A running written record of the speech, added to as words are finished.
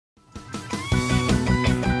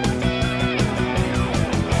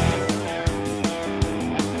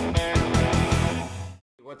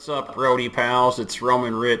What's up, roadie pals? It's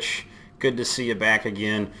Roman Rich. Good to see you back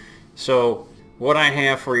again. So what I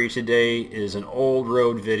have for you today is an old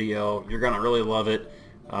road video. You're going to really love it.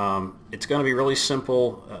 It's going to be really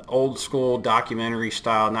simple, old school documentary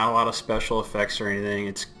style, not a lot of special effects or anything.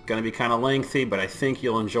 It's going to be kind of lengthy, but I think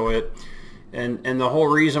you'll enjoy it. And the whole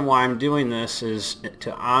reason why I'm doing this is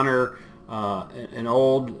to honor an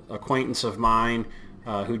old acquaintance of mine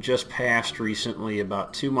who just passed recently,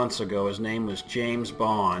 about 2 months ago. His name was James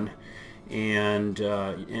Baughn, and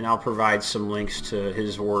I'll provide some links to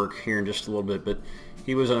his work here in just a little bit. But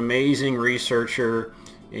he was an amazing researcher,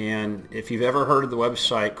 and if you've ever heard of the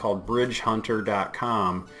website called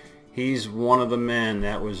bridgehunter.com, he's one of the men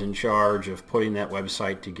that was in charge of putting that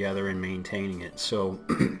website together and maintaining it. So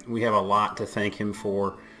we have a lot to thank him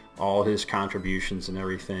for, all his contributions and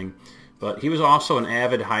everything. But he was also an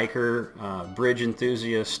avid hiker, bridge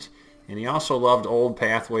enthusiast, and he also loved old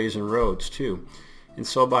pathways and roads too. And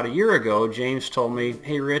so about a year ago, James told me,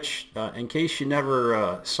 hey Rich, in case you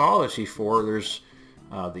never saw this before, there's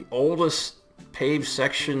the oldest paved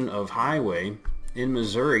section of highway in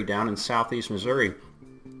Missouri, down in southeast Missouri.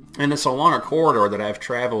 And it's along a corridor that I've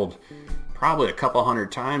traveled probably a couple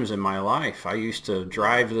hundred times in my life. I used to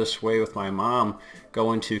drive this way with my mom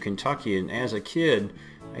going to Kentucky, and as a kid,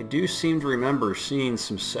 I do seem to remember seeing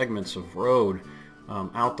some segments of road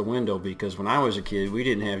out the window, because when I was a kid, we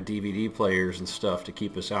didn't have DVD players and stuff to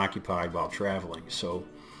keep us occupied while traveling. So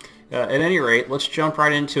at any rate, let's jump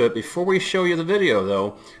right into it. Before we show you the video,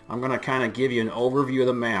 though, I'm going to kind of give you an overview of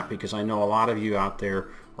the map, because I know a lot of you out there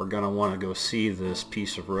are going to want to go see this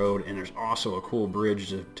piece of road, and there's also a cool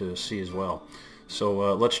bridge to see as well.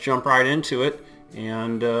 So let's jump right into it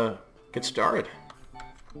and get started.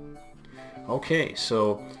 Okay,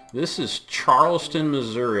 so this is Charleston,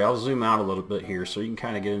 Missouri. I'll zoom out a little bit here so you can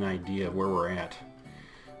kind of get an idea of where we're at.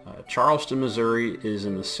 Charleston, Missouri is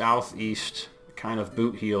in the southeast kind of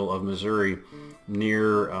boot heel of Missouri,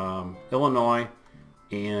 near Illinois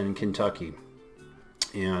and Kentucky.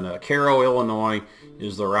 And Cairo, Illinois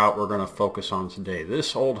is the route we're going to focus on today.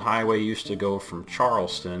 This old highway used to go from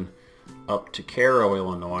Charleston up to Cairo,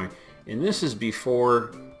 Illinois, and this is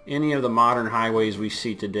before any of the modern highways we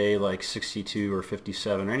see today, like 62 or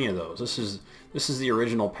 57 or any of those. This is the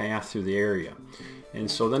original path through the area. And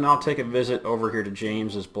so then I'll take a visit over here to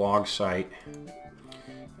James's blog site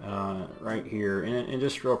right here. And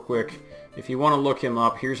just real quick, if you want to look him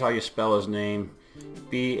up, here's how you spell his name: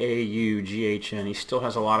 Baughn. He still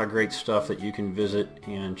has a lot of great stuff that you can visit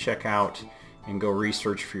and check out and go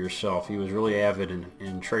research for yourself. He was really avid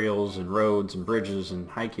in trails and roads and bridges and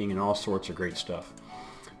hiking and all sorts of great stuff.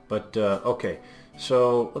 But okay,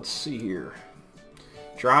 so let's see here.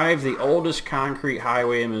 Drive the oldest concrete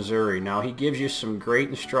highway in Missouri. Now he gives you some great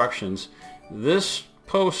instructions. This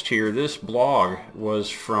post here, this blog, was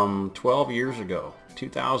from 12 years ago,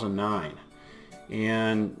 2009.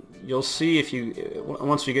 And you'll see, if you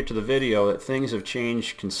once we get to the video, that things have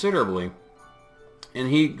changed considerably. And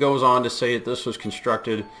he goes on to say that this was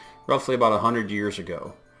constructed roughly about 100 years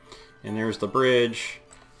ago. And there's the bridge.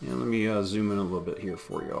 And let me zoom in a little bit here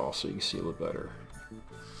for you all so you can see a little better.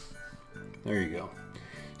 There you go.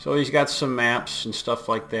 So he's got some maps and stuff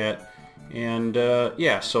like that. And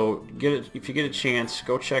yeah, so if you get a chance,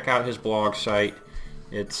 go check out his blog site.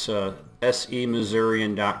 It's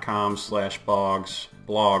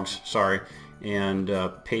semissourian.com/blogs, sorry, and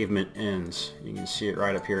pavement ends. You can see it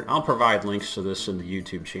right up here. I'll provide links to this in the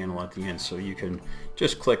YouTube channel at the end, so you can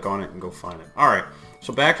just click on it and go find it. All right,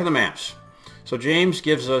 so back to the maps. So James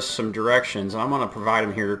gives us some directions. I'm going to provide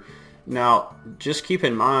them here. Now, just keep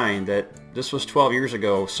in mind that this was 12 years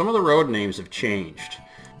ago. Some of the road names have changed,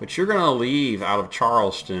 but you're going to leave out of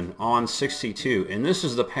Charleston on 62, and this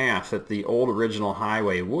is the path that the old original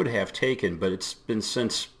highway would have taken, but it's been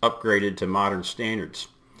since upgraded to modern standards.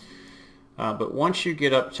 But once you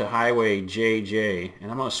get up to Highway JJ,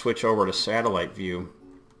 and I'm going to switch over to satellite view,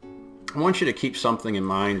 I want you to keep something in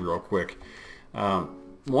mind real quick.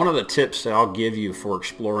 One of the tips that I'll give you for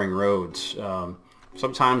exploring roads,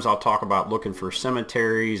 sometimes I'll talk about looking for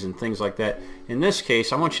cemeteries and things like that. In this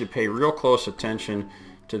case, I want you to pay real close attention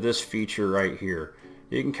to this feature right here.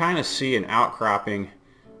 You can kind of see an outcropping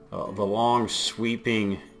of a long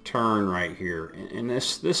sweeping turn right here. And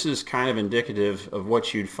this is kind of indicative of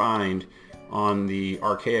what you'd find on the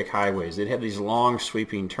archaic highways. They'd have these long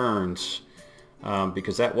sweeping turns.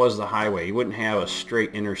 Because that was the highway. You wouldn't have a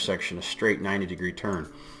straight intersection, a straight 90-degree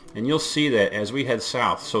turn. And you'll see that as we head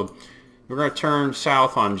south. So we're going to turn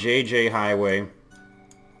south on JJ Highway,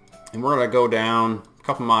 and we're going to go down a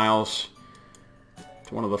couple miles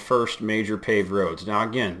to one of the first major paved roads. Now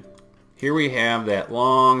again, here we have that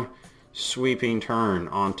long sweeping turn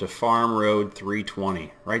onto Farm Road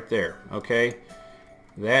 320 right there. Okay,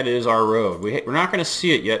 that is our road. We're not going to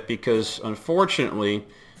see it yet because unfortunately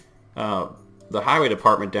the highway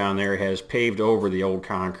department down there has paved over the old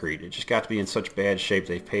concrete. It just got to be in such bad shape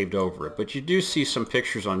they've paved over it. But you do see some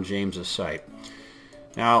pictures on James's site.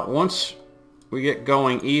 Now once we get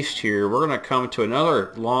going east here, we're going to come to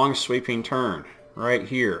another long sweeping turn right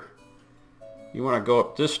here. You want to go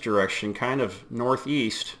up this direction, kind of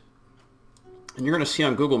northeast, and you're going to see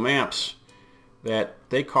on Google Maps that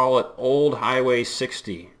they call it Old Highway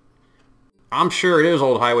 60. I'm sure it is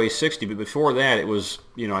Old Highway 60, but before that it was,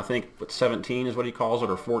 you know, I think what 17 is what he calls it,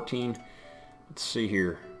 or 14. Let's see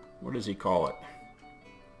here. What does he call it?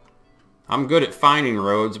 I'm good at finding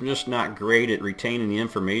roads. I'm just not great at retaining the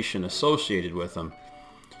information associated with them.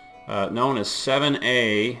 Known as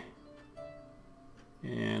 7A,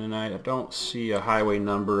 and I don't see a highway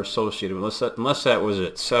number associated with it, unless that was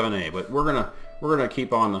it, 7A. But we're gonna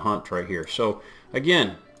keep on the hunt right here. So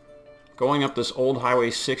again, going up this Old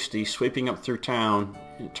Highway 60, sweeping up through town,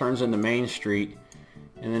 it turns into Main Street,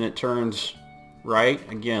 and then it turns right.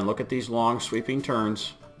 Again, look at these long sweeping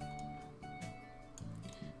turns.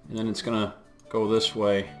 And then it's going to go this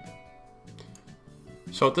way.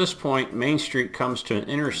 So at this point, Main Street comes to an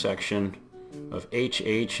intersection of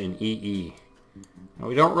HH and EE. Now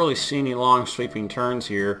we don't really see any long sweeping turns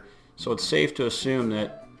here, so it's safe to assume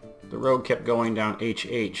that the road kept going down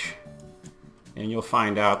HH. And you'll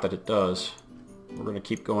find out that it does. We're going to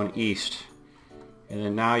keep going east. And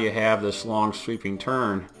then now you have this long sweeping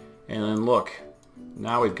turn. And then look,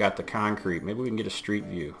 now we've got the concrete. Maybe we can get a street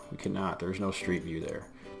view. We cannot. There's no street view there.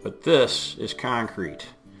 But this is concrete.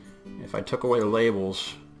 If I took away the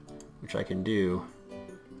labels, which I can do,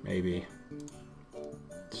 maybe.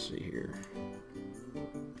 Let's see here.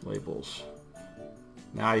 Labels.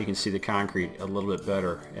 Now you can see the concrete a little bit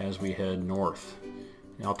better as we head north.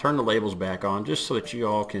 And I'll turn the labels back on just so that you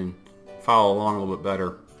all can follow along a little bit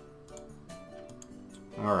better.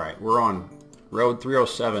 Alright, we're on Road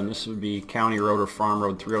 307. This would be County Road or Farm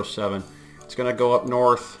Road 307. It's going to go up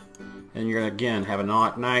north, and you're going to again have a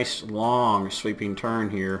nice long sweeping turn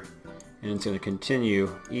here, and it's going to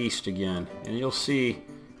continue east again. And you'll see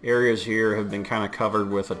areas here have been kind of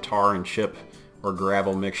covered with a tar and chip or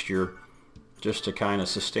gravel mixture just to kind of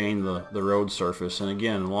sustain the road surface. And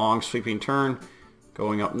again, long sweeping turn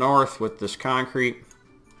going up north with this concrete,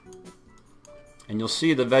 and you'll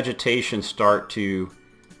see the vegetation start to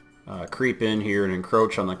creep in here and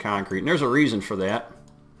encroach on the concrete, and there's a reason for that,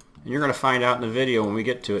 and you're going to find out in the video when we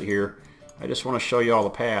get to it here. I just want to show you all the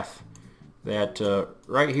path that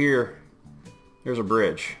right here there's a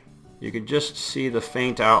bridge. You could just see the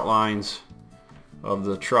faint outlines of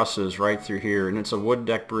the trusses right through here, and it's a wood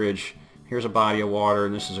deck bridge. Here's a body of water,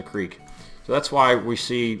 and this is a creek. So that's why we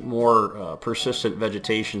see more persistent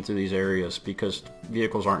vegetation through these areas, because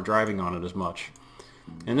vehicles aren't driving on it as much.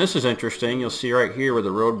 And this is interesting. You'll see right here where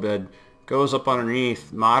the roadbed goes up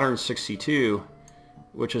underneath Modern 62,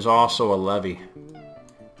 which is also a levee.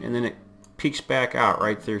 And then it peaks back out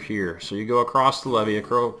right through here. So you go across the levee,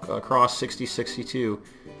 across 6062,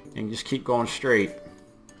 and just keep going straight.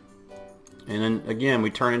 And then again, we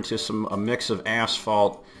turn into a mix of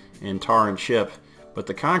asphalt and tar and chip. But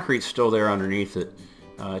the concrete's still there underneath it.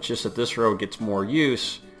 It's just that this road gets more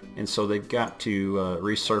use, and so they've got to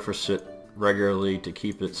resurface it regularly to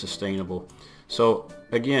keep it sustainable. So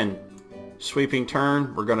again, sweeping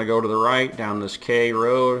turn, we're going to go to the right down this K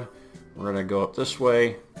road. We're going to go up this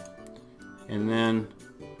way, and then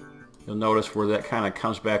you'll notice where that kind of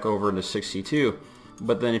comes back over into 62.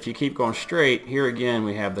 But then if you keep going straight, here again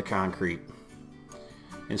we have the concrete.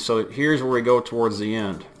 And so here's where we go towards the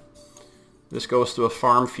end. This goes through a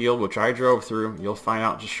farm field, which I drove through. You'll find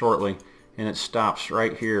out just shortly. And it stops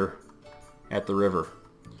right here at the river.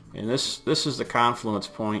 And this is the confluence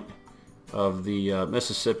point of the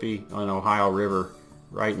Mississippi and Ohio River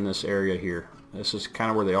right in this area here. This is kind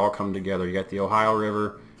of where they all come together. You got the Ohio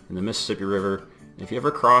River and the Mississippi River. And if you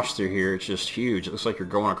ever cross through here, it's just huge. It looks like you're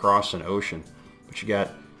going across an ocean. But you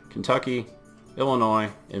got Kentucky, Illinois,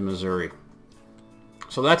 and Missouri.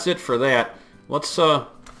 So that's it for that. Let's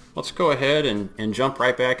go ahead and jump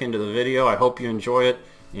right back into the video. I hope you enjoy it,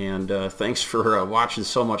 and thanks for watching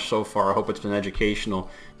so much so far. I hope it's been educational.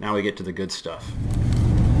 Now we get to the good stuff.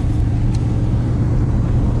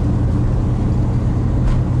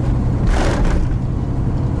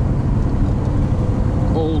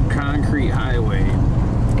 Old concrete highway,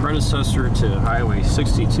 predecessor to Highway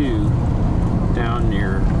 62 down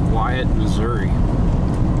near Wyatt, Missouri.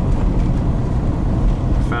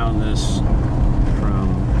 Found this from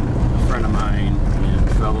a friend of mine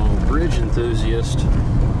and fellow bridge enthusiast,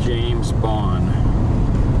 James Baughn.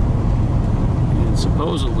 And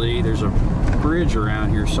supposedly there's a bridge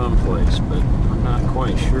around here someplace, but I'm not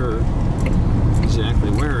quite sure exactly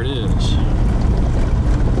where it is.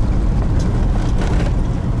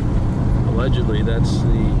 Allegedly, that's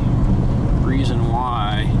the reason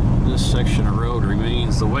why this section of road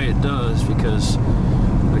remains the way it does, because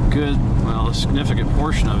a significant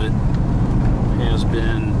portion of it has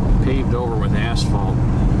been paved over with asphalt.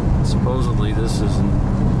 Supposedly this is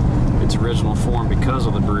in its original form because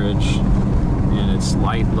of the bridge and its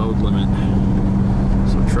light load limit,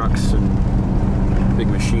 so trucks and big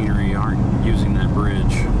machinery aren't using that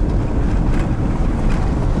bridge.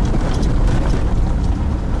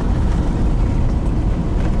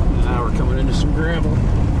 Now we're coming into some gravel.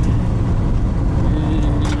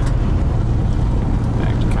 And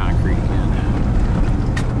back to concrete again.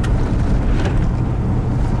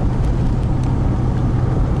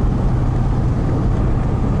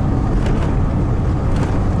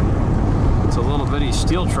 It's a little bitty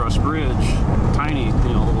steel truss bridge, tiny,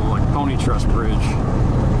 little like pony truss bridge.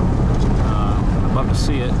 I'd love to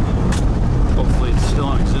see it. Hopefully it's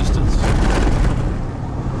still in existence.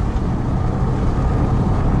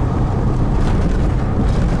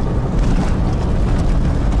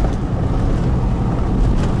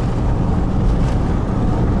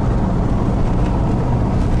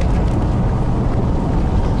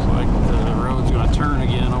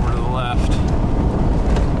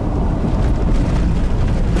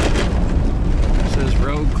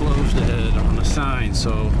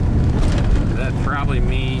 So that probably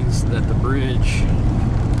means that the bridge,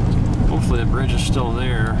 hopefully the bridge is still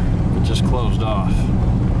there, but just closed off.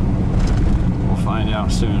 We'll find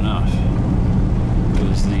out soon enough,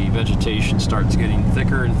 because the vegetation starts getting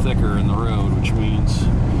thicker and thicker in the road, which means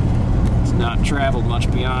it's not traveled much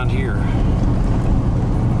beyond here.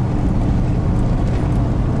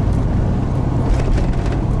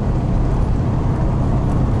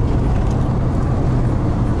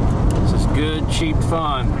 Cheap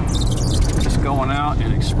fun, just going out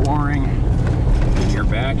and exploring in your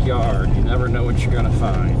backyard. You never know what you're gonna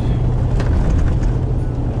find.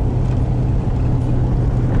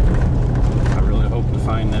 I really hope to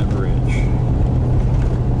find that bridge.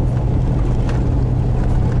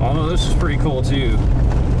 Although this is pretty cool too.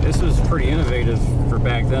 This is pretty innovative for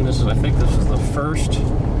back then. I think this is the first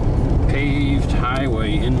paved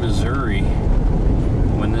highway in Missouri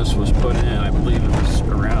when this was put in. I believe it was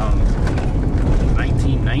around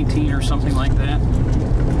 1919 or something like that.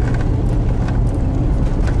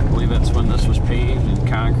 I believe that's when this was paved in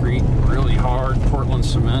concrete, really hard Portland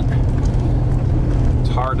cement. It's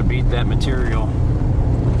hard to beat that material.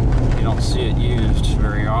 You don't see it used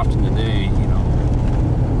very often today,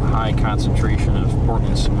 high concentration of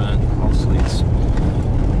Portland cement. Mostly it's a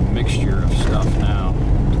mixture of stuff now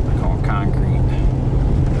they call concrete.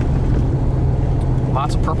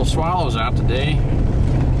 Lots of purple swallows out today.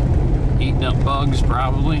 Eating up bugs,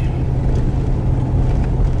 probably.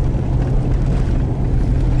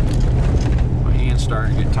 My hand's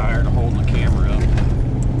starting to get tired of holding the camera up.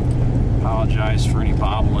 Apologize for any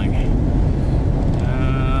bobbling.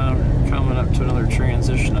 Coming up to another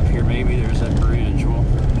transition up here. Maybe there's that bridge. Well,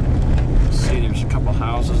 let's see, there's a couple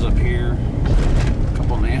houses up here. A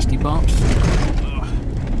couple nasty bumps. Ugh.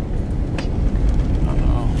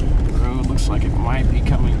 Uh-oh. The road looks like it might be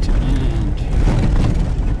coming to an end.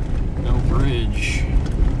 No bridge.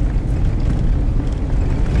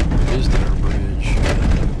 Is there a bridge?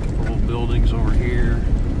 Couple old buildings over here.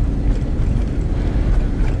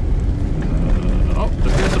 Oh,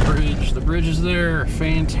 there is a bridge. The bridge is there.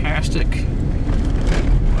 Fantastic.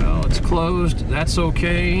 Well, it's closed. That's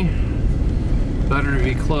okay. Better to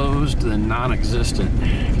be closed than non-existent,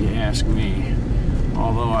 if you ask me.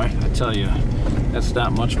 Although I tell you, that's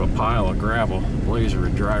not much of a pile of gravel. Blazer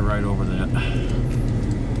would drive right over that.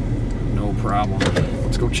 No problem.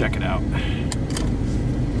 Let's go check it out.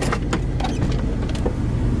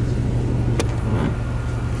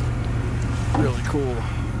 Really cool.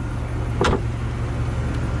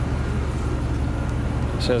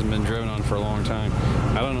 This hasn't been driven on for a long time.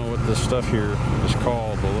 I don't know what this stuff here is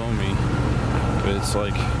called below me, but it's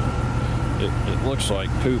like, it looks like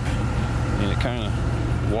poop, and it kind of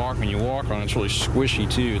when you walk on it, it's really squishy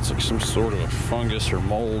too. It's like some sort of a fungus or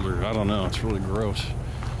mold, or I don't know. It's really gross.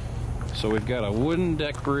 So we've got a wooden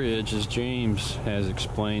deck bridge, as James has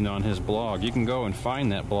explained on his blog. You can go and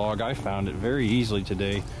find that blog. I found it very easily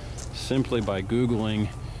today, simply by Googling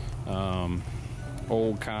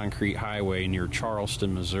old concrete highway near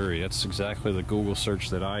Charleston, Missouri. That's exactly the Google search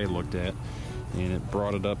that I looked at, and it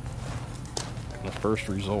brought it up the first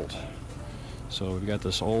result. So we've got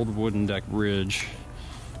this old wooden deck bridge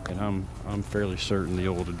And I'm fairly certain the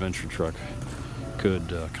old adventure truck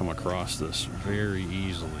could come across this very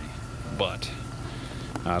easily. But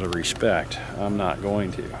out of respect, I'm not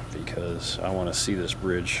going to, because I want to see this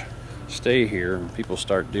bridge stay here. And people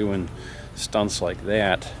start doing stunts like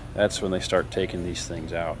that, that's when they start taking these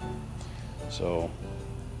things out. So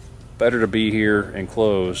better to be here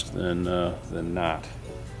enclosed than not.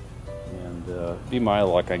 And be my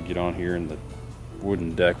luck, I'd get on here and the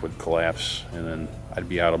wooden deck would collapse, and then I'd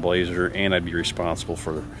be out of Blazer, and I'd be responsible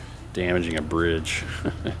for damaging a bridge.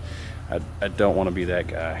 I don't want to be that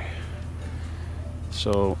guy.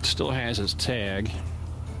 So it still has its tag.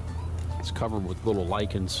 It's covered with little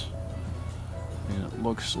lichens, and it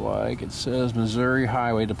looks like it says Missouri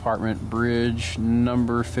Highway Department Bridge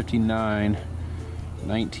number 59,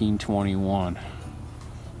 1921.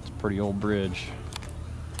 It's a pretty old bridge.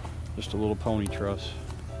 Just a little pony truss.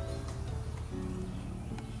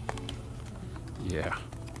 Yeah,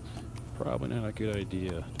 probably not a good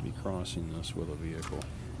idea to be crossing this with a vehicle.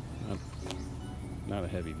 Not a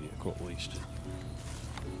heavy vehicle, at least.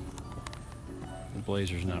 The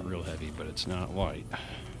Blazer's not real heavy, but it's not light.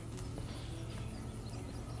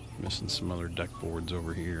 Missing some other deck boards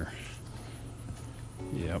over here.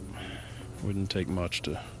 Yep, wouldn't take much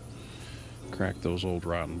to crack those old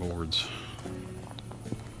rotten boards.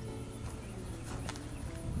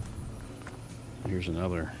 Here's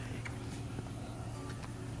another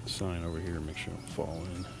sign over here, make sure it don't fall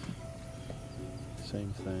in.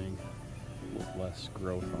 Same thing, with less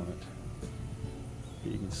growth on it.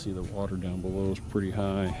 You can see the water down below is pretty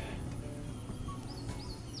high.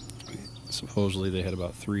 Supposedly they had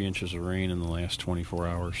about 3 inches of rain in the last 24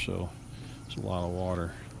 hours, so it's a lot of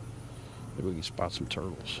water. Maybe we can spot some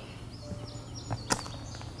turtles.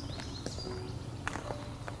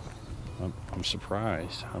 I'm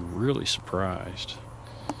surprised, I'm really surprised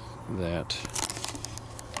that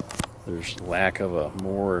there's lack of a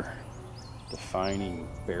more defining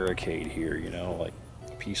barricade here, you know, like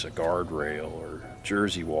a piece of guardrail or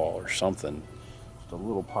jersey wall or something. Just a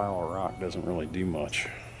little pile of rock doesn't really do much.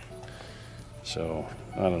 So,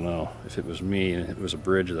 I don't know, if it was me and it was a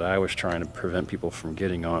bridge that I was trying to prevent people from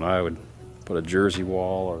getting on, I would put a jersey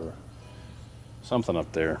wall or something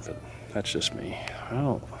up there, but that's just me.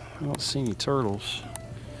 I don't see any turtles.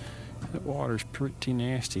 That water's pretty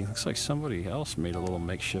nasty. Looks like somebody else made a little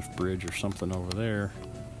makeshift bridge or something over there.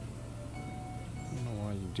 I don't know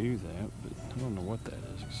why you do that, but I don't know what that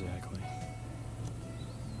is exactly.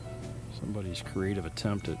 Somebody's creative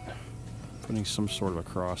attempt at putting some sort of a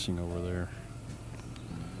crossing over there.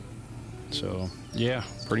 So, yeah,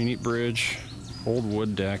 pretty neat bridge. Old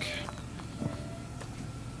wood deck.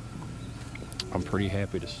 I'm pretty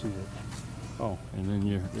happy to see it. Oh, and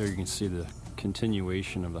then there you can see the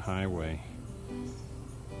continuation of the highway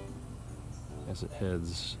as it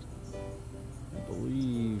heads, I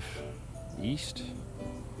believe, east?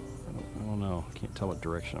 I don't know. I can't tell what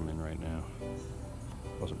direction I'm in right now.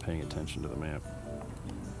 Wasn't paying attention to the map.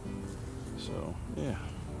 So, yeah.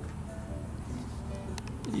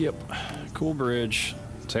 Yep, cool bridge.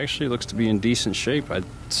 It actually looks to be in decent shape. I'd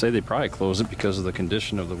say they probably closed it because of the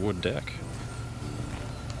condition of the wood deck.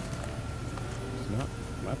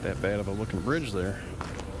 Not that bad of a looking bridge there.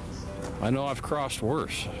 I know I've crossed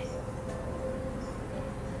worse.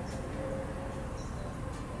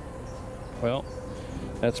 Well,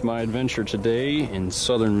 that's my adventure today in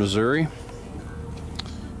southern Missouri.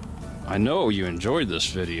 I know you enjoyed this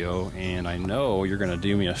video, and I know you're going to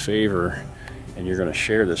do me a favor and you're going to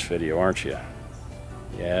share this video, aren't you?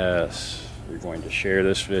 Yes, you're going to share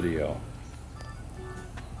this video.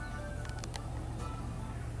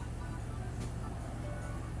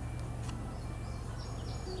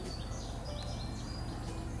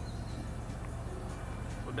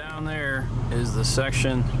 Down there is the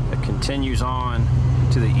section that continues on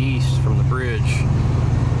to the east from the bridge.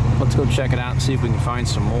 Let's go check it out and see if we can find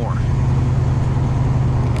some more.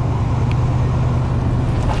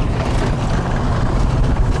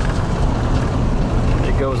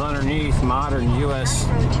 It goes underneath modern US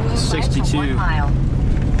 62. And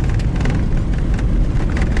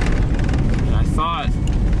I thought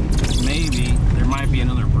maybe there might be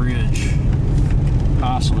another bridge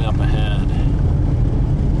possibly up ahead.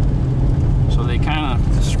 So they kind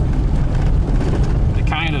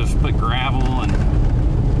of put gravel and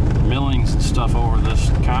millings and stuff over this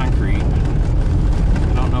concrete.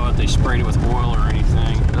 I don't know if they sprayed it with oil or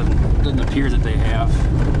anything. It doesn't appear that they have.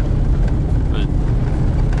 But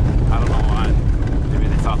I don't know why. Maybe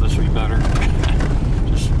they thought this would be better.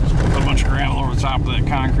 just put a bunch of gravel over the top of that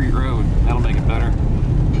concrete road. That'll make it better.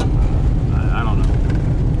 I don't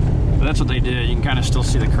know. But that's what they did. You can kind of still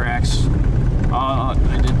see the cracks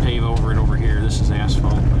I did pave over it over here. This is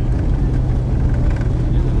asphalt.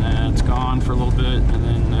 And then it's gone for a little bit, and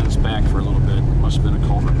then it's back for a little bit. Must have been a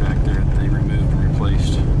culvert back there that they removed and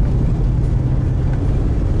replaced.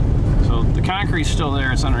 So the concrete's still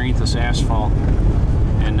there. It's underneath this asphalt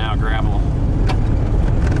and now gravel.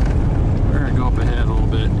 We're going to go up ahead a little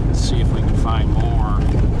bit and see if we can find more.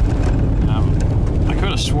 I could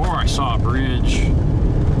have swore I saw a bridge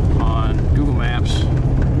on Google Maps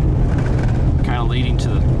kind of leading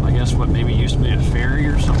to, I guess, what maybe used to be a ferry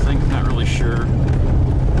or something. Not really sure.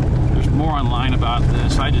 There's more online about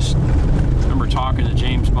this. I just remember talking to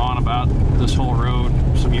James Baughn about this whole road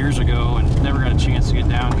some years ago and never got a chance to get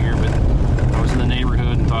down here, but I was in the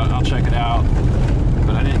neighborhood and thought I'll check it out.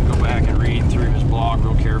 But I didn't go back and read through his blog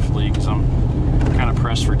real carefully because I'm kind of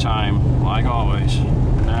pressed for time, like always.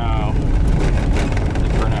 Now, I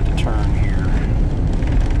think we're going to have to turn here.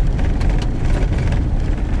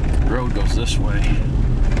 The road goes this way.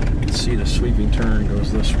 You can see the sweeping turn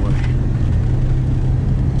goes this way.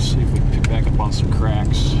 Let's see if we can pick back up on some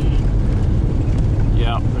cracks.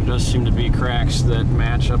 Yeah, there does seem to be cracks that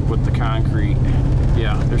match up with the concrete.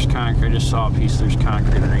 Yeah, there's concrete. I just saw a piece. There's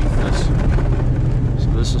concrete underneath this. So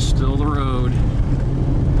this is still the road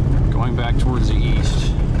going back towards the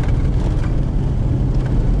east.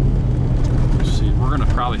 Let's see, we're going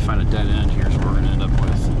to probably find a dead end here is what we're going to end up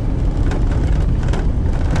with.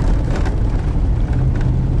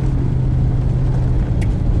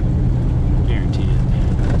 Guaranteed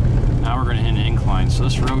it. Now we're going to hit an incline. So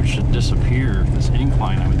this road should disappear, this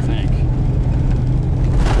incline, I would think.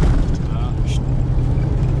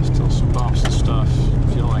 There's still some bumps and stuff.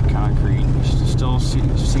 Feel like concrete. Still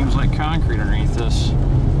seems like concrete underneath this. I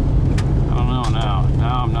don't know now.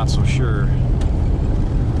 Now I'm not so sure.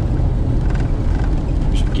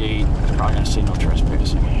 There's a gate. It's probably going to say no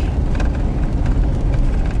trespassing.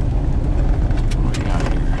 What do we got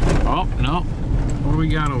here? Oh, no. What do we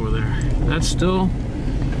got over there? That's still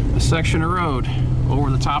a section of road over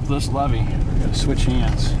the top of this levee. We're going to switch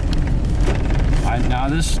hands. Now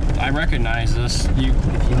this, I recognize this. If you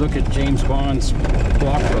look at James Baughn's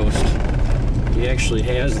blog post, he actually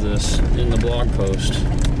has this in the blog post.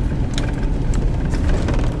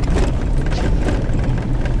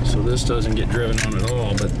 So this doesn't get driven on at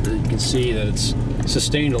all, but you can see that it's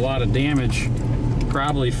sustained a lot of damage,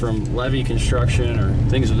 probably from levee construction or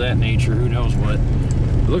things of that nature, who knows what.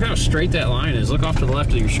 But look how straight that line is. Look off to the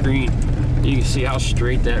left of your screen. You can see how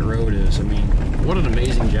straight that road is. I mean, what an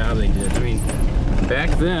amazing job they did. I mean, back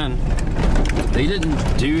then, they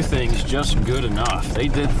didn't do things just good enough. They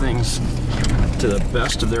did things to the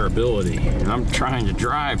best of their ability. And I'm trying to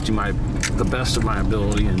drive to the best of my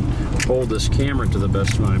ability and hold this camera to the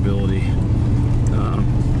best of my ability.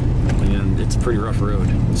 And it's a pretty rough road.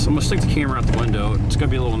 So I'm gonna stick the camera out the window. It's gonna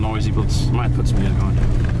be a little noisy, but I might put some music on.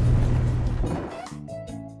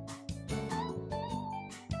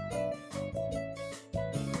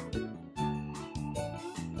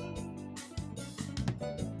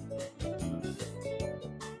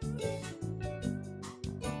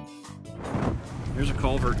 There's a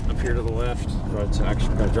culvert up here to the left. It's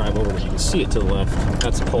actually going to drive over it. You can see it to the left.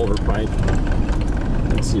 That's a culvert pipe.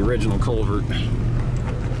 That's the original culvert.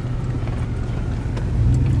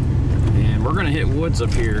 And we're going to hit woods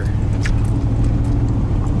up here.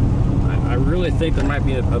 I really think there might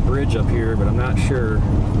be a bridge up here, but I'm not sure.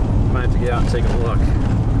 Might have to get out and take a look.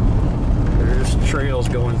 There's trails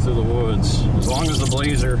going through the woods. As long as the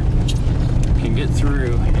Blazer can get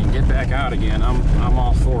through and get back out again, I'm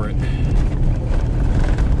all for it.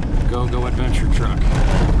 Go adventure truck.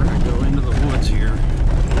 We're gonna go into the woods here,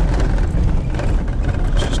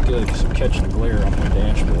 which is good because I'm catching glare off my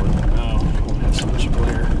dashboard. No, I don't have so much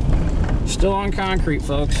glare. Still on concrete,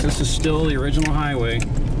 folks. This is still the original highway.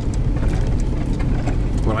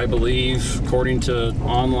 What I believe, according to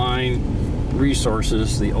online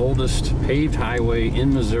resources, the oldest paved highway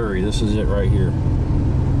in Missouri. This is it right here.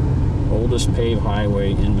 Oldest paved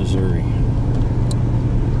highway in Missouri.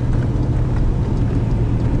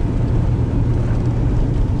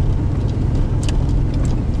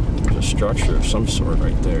 Structure of some sort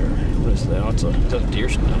right there. What is that? Is that a deer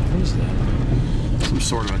stand? What is that? Some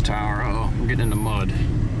sort of a tower. Oh, I'm getting into mud.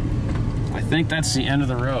 I think that's the end of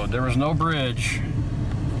the road. There was no bridge,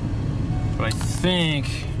 but I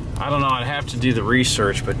think, I don't know, I'd have to do the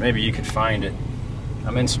research, but maybe you could find it.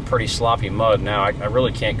 I'm in some pretty sloppy mud now. I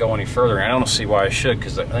really can't go any further. I don't see why I should,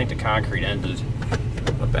 because I think the concrete ended.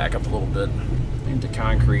 I'll back up a little bit. I think the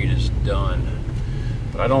concrete is done,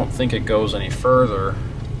 but I don't think it goes any further.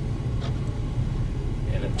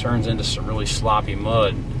 Turns into some really sloppy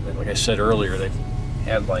mud. Like I said earlier, they've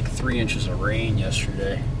had like 3 inches of rain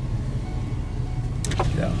yesterday.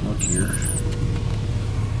 Yeah, look here.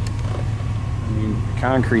 I mean,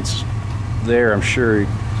 concrete's there, I'm sure.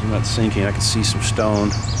 It's not sinking. I can see some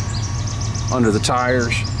stone under the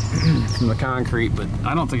tires from the concrete, but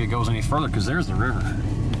I don't think it goes any further because there's the river.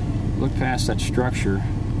 Look past that structure.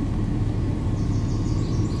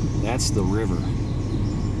 That's the river.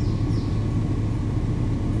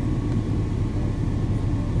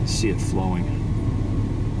 See it flowing.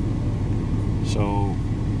 So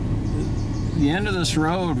the end of this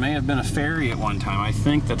road may have been a ferry at one time. I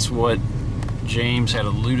think that's what James had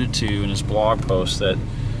alluded to in his blog post, that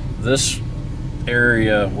this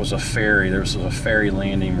area was a ferry. There was a ferry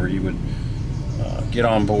landing where you would get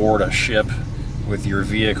on board a ship with your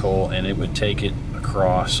vehicle and it would take it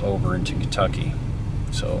across over into Kentucky.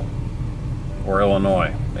 So, or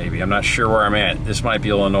Illinois, maybe. I'm not sure where I'm at. This might be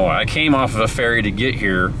Illinois. I came off of a ferry to get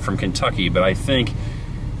here from Kentucky, but I think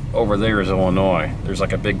over there is Illinois. There's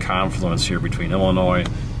like a big confluence here between Illinois,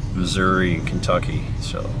 Missouri, and Kentucky.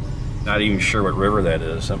 So, not even sure what river that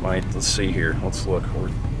is. That might, let's see here. Let's look.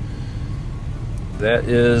 That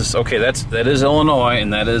is, okay, that is Illinois,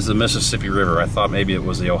 and that is the Mississippi River. I thought maybe it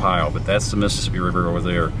was the Ohio, but that's the Mississippi River over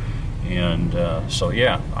there. And so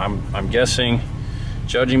yeah, I'm guessing,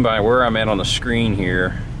 judging by where I'm at on the screen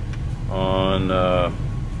here on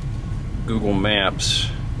Google Maps,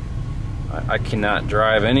 I cannot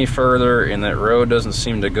drive any further, and that road doesn't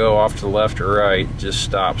seem to go off to the left or right, just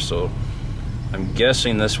stops. So I'm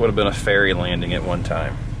guessing this would have been a ferry landing at one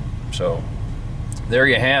time. So there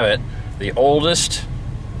you have it, the oldest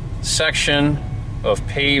section of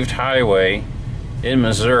paved highway in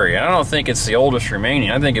Missouri. I don't think it's the oldest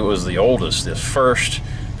remaining. I think it was the oldest, the first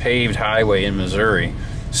paved highway in Missouri.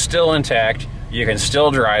 Still intact. You can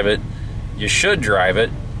still drive it. You should drive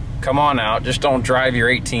it. Come on out. Just don't drive your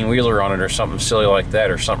 18-wheeler on it or something silly like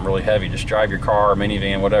that, or something really heavy. Just drive your car or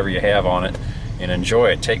minivan, whatever you have on it, and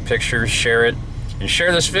enjoy it. Take pictures, share it, and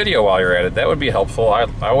share this video while you're at it. That would be helpful. I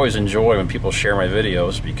always enjoy when people share my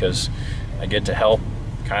videos because I get to help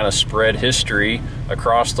kind of spread history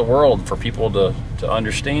across the world for people to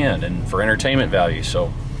understand and for entertainment value.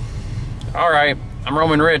 So, all right, I'm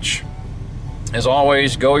Roman Rich. As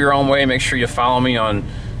always, go your own way. Make sure you follow me on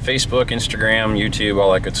Facebook, Instagram, YouTube,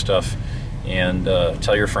 all that good stuff, and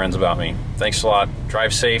tell your friends about me. Thanks a lot.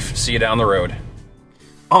 Drive safe. See you down the road.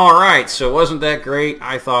 All right, so wasn't that great?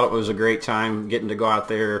 I thought it was a great time getting to go out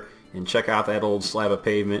there and check out that old slab of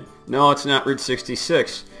pavement. No, it's not Route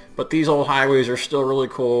 66, but these old highways are still really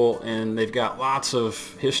cool, and they've got lots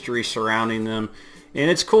of history surrounding them. And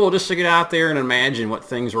it's cool just to get out there and imagine what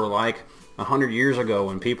things were like 100 years ago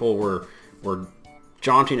when people were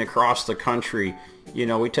jaunting across the country. You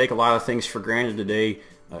know, we take a lot of things for granted today.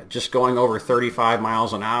 Just going over 35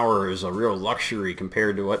 miles an hour is a real luxury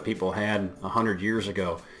compared to what people had 100 years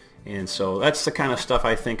ago. And so that's the kind of stuff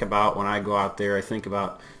I think about when I go out there. I think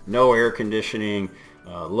about no air conditioning,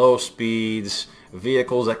 low speeds,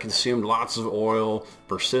 vehicles that consumed lots of oil,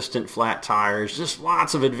 persistent flat tires, just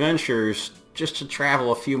lots of adventures just to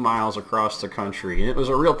travel a few miles across the country. And it was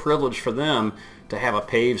a real privilege for them to have a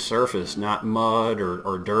paved surface, not mud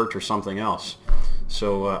or dirt or something else.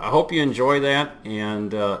 So I hope you enjoy that,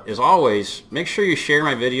 and as always, make sure you share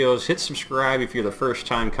my videos, hit subscribe if you're the first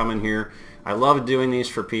time coming here. I love doing these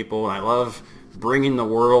for people, and I love bringing the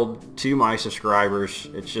world to my subscribers.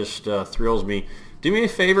 It just thrills me. Do me a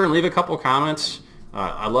favor and leave a couple comments.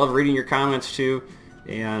 I love reading your comments too,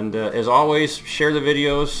 and as always, share the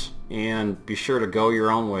videos and be sure to go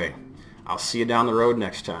your own way. I'll see you down the road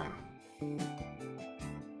next time.